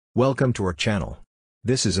Welcome to our channel.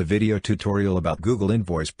 This is a video tutorial about Google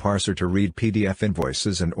Invoice Parser to read PDF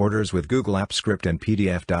invoices and orders with Google Apps Script and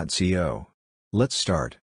PDF.co. Let's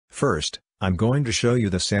start. First, I'm going to show you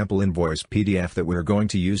the sample invoice PDF that we're going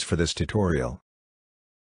to use for this tutorial.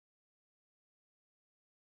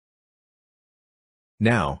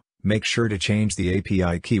 Now, make sure to change the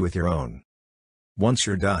API key with your own. Once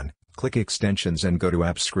you're done, click Extensions and go to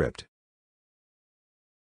Apps Script.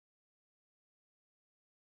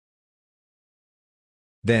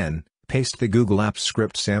 Then, paste the Google Apps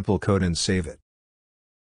Script sample code and save it.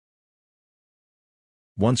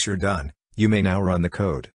 Once you're done, you may now run the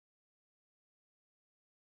code.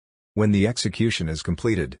 When the execution is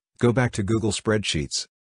completed, go back to Google Spreadsheets.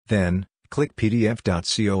 Then, click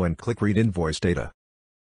PDF.co and click Read Invoice Data.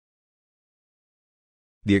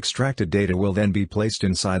 The extracted data will then be placed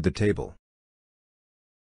inside the table.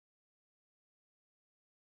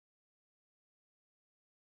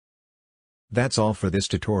 That's all for this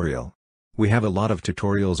tutorial. We have a lot of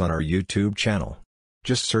tutorials on our YouTube channel.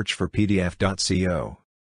 Just search for PDF.co.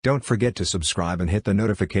 Don't forget to subscribe and hit the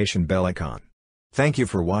notification bell icon. Thank you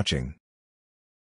for watching.